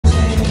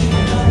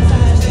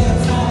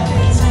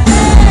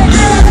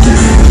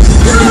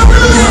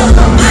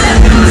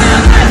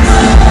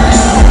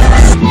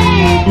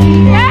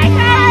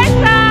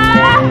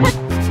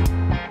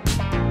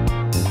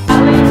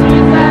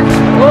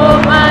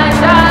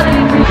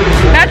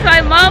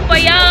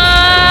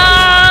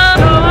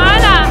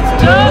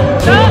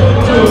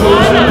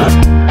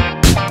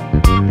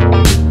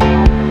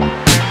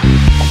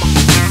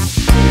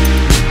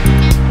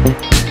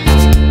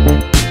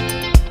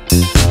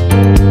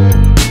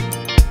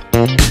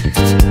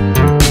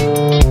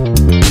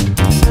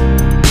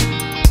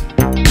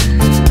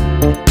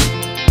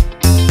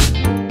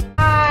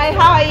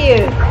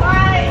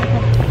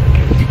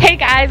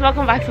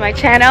back to my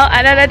channel.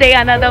 Another day,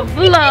 another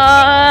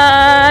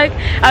vlog.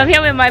 I'm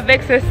here with my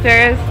big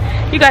sisters.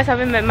 You guys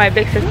haven't met my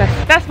big sisters.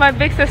 That's my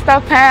big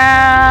sister Pam.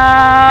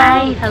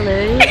 Hi,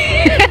 hello.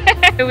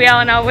 We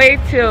are on our way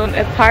to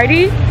a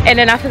party, and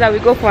then after that we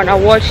go for an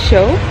award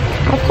show.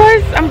 Of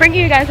course, I'm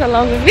bringing you guys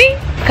along with me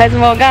because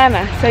I'm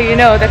Ghana, so you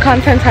know the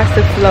content has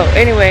to flow.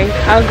 Anyway,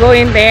 I'll go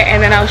in there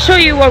and then I'll show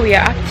you what we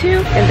are up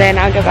to, and then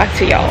I'll get back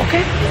to y'all,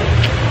 okay?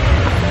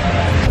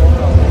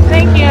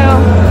 Thank you.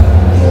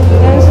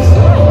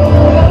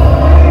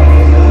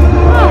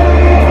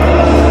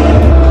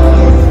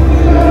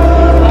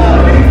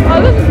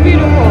 Oh, this is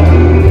beautiful.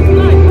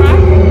 Nice,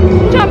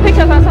 right?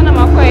 Pictures and send them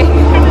my way.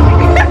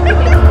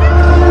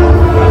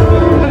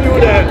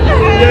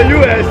 The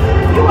US.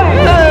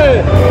 Hey,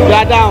 you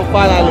are down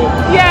finally.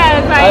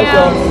 Yes, I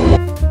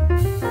am.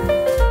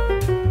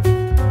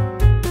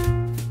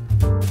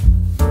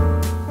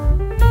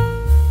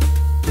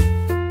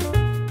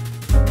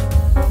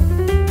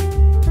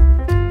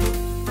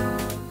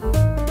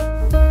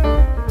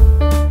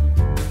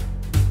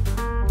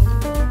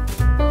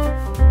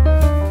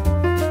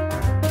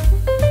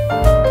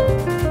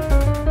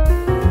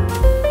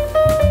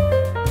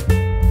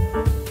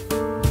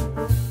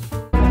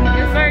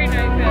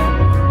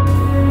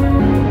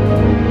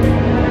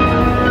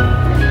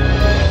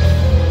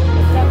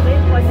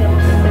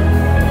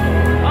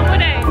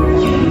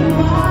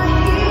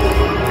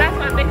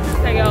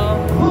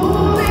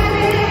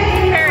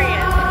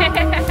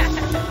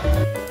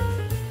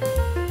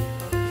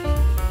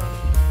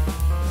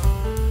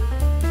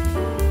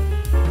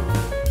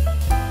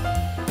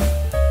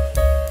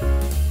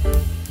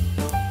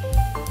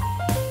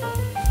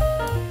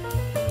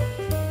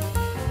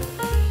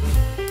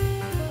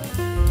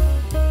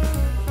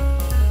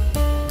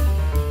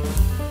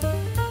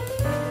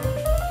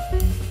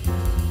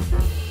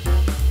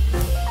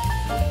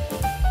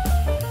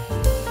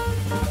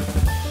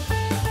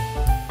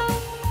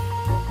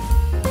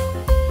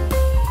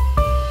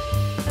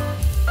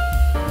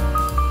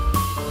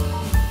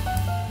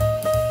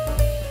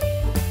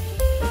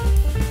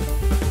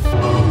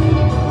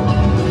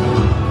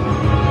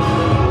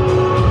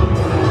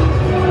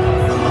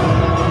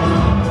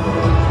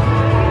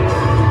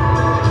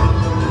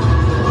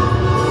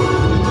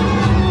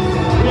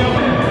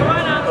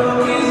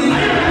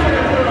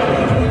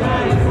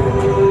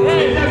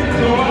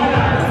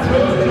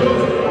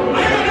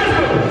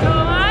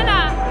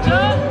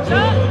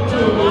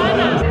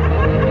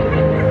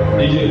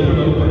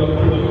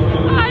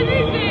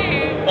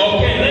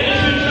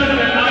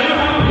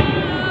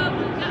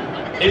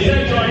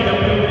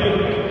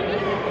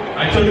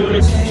 Are you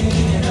ready?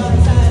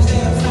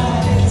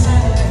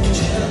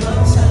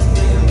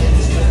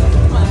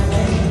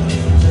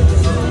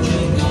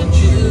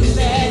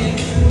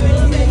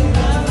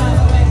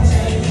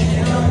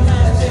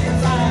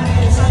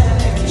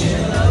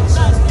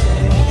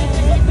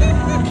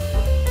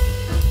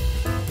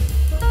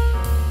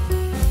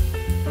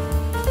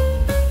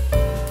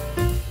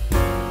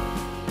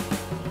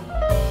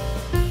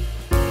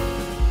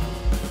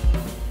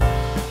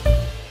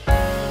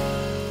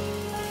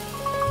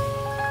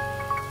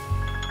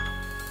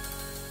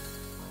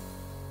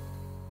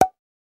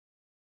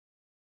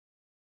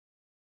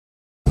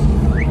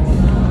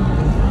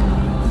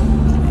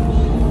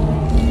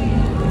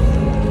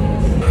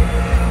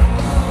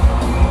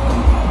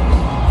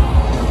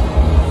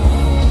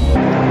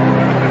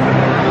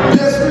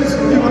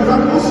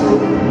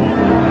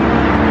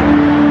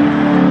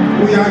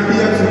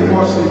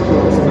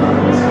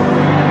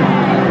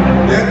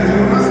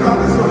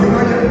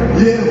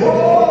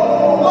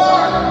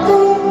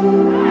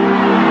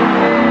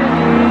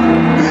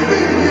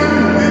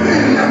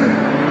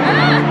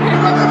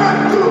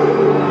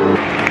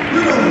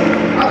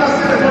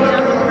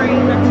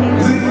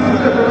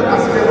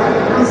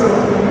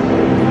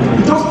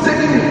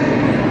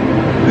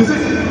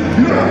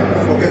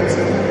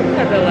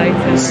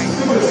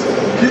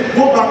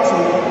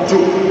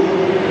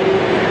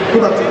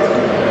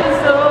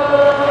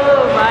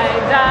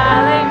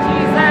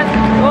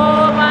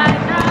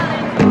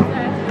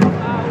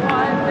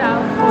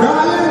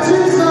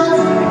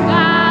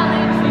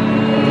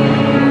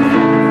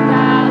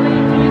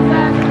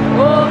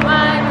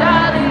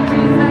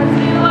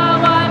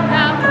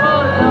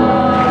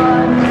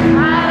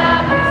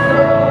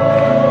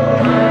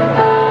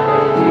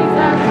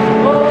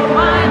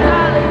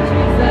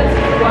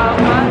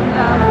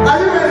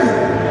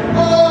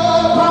 Oh!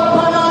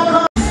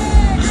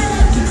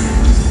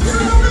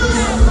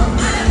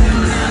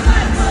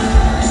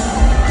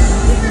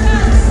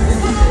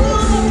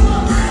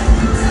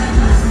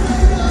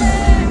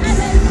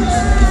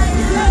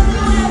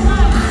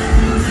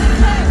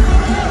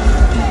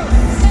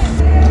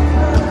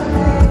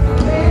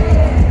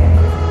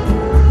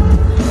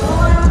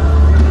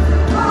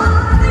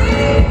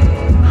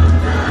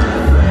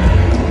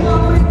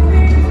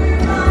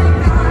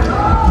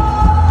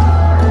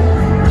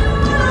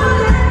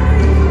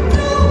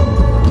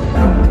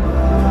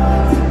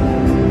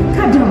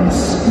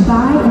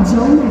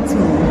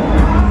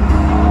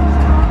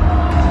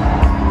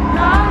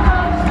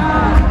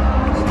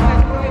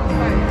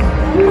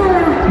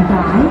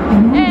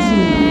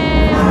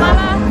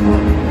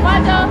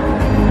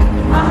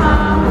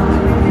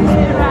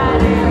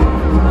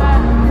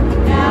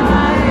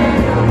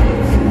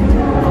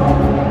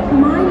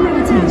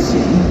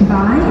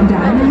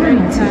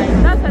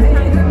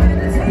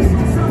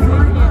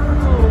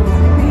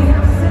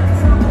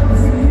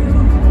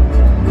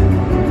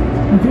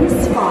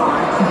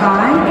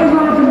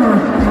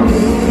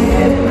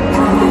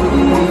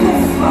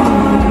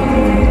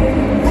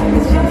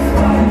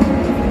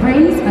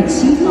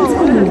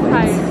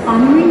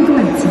 honoring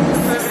greatness,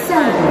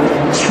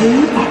 celebrating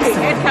true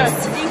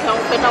excellence.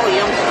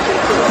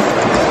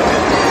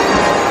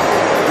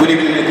 Good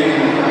evening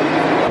again.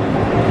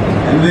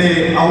 And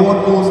the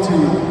award goes to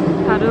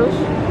Kadosh.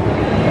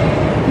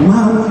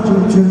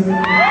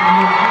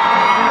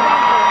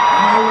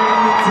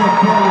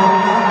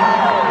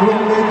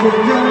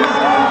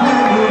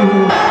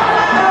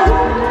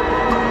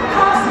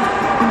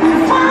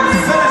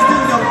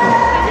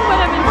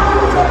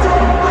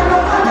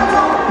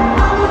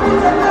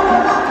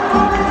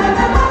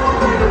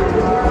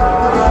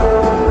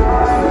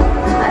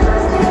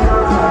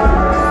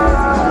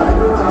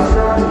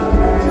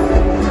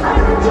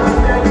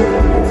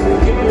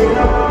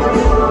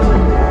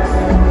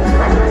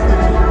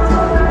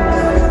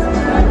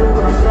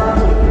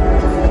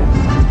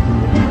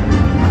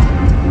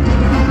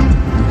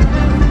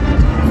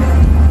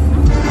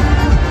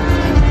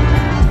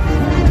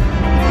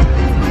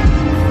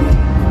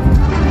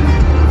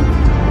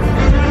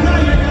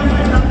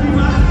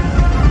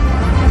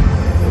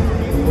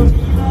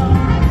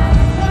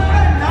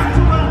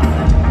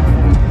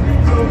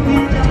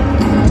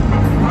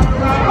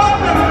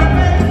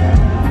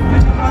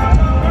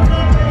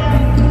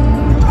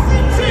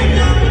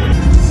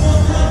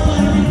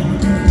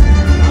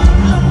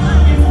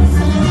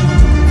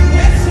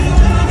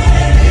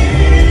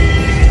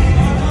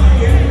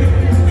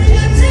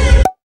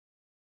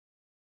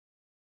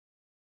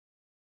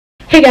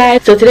 Hey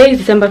guys, so today is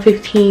December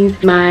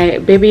 15th. My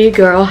baby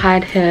girl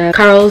had her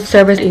carol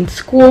service in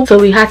school, so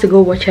we had to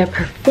go watch her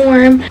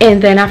perform,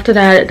 and then after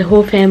that the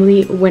whole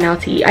family went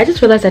out to eat. I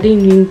just realized I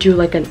didn't even do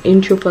like an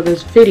intro for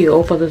this video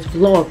or for this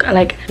vlog.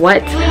 Like,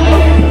 what?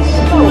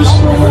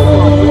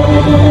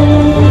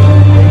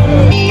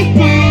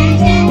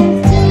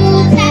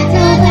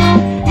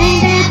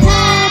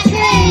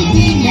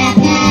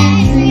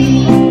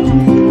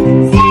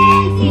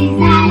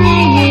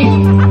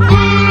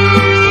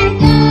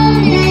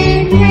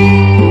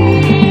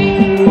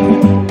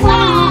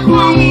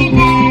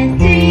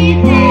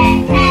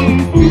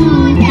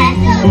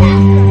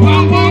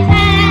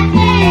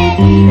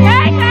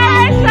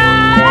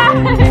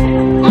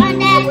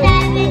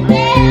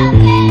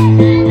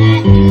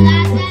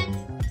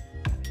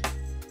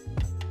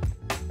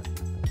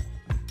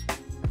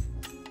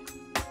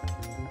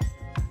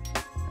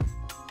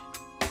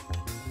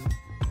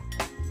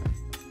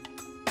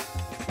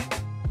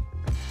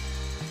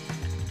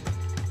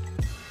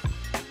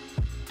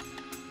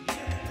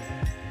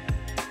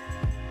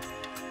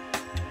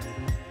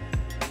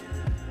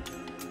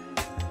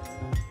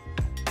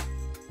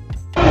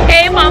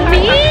 Hey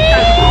mommy!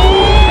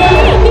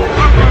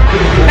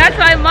 That's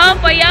my mom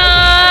for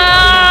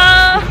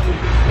y'all!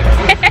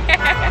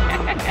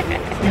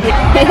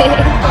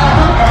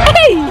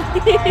 Hey!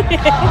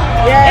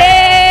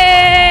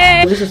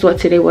 This is what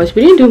today was.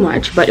 We didn't do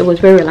much, but it was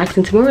very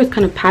relaxing. Tomorrow is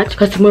kind of packed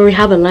because tomorrow we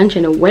have a lunch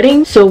and a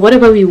wedding. So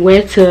whatever we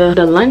wear to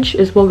the lunch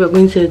is what we're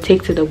going to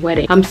take to the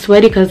wedding. I'm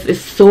sweaty because it's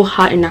so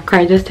hot in Accra.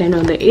 I just turned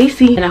on the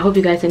AC, and I hope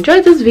you guys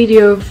enjoyed this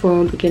video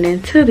from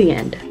beginning to the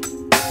end.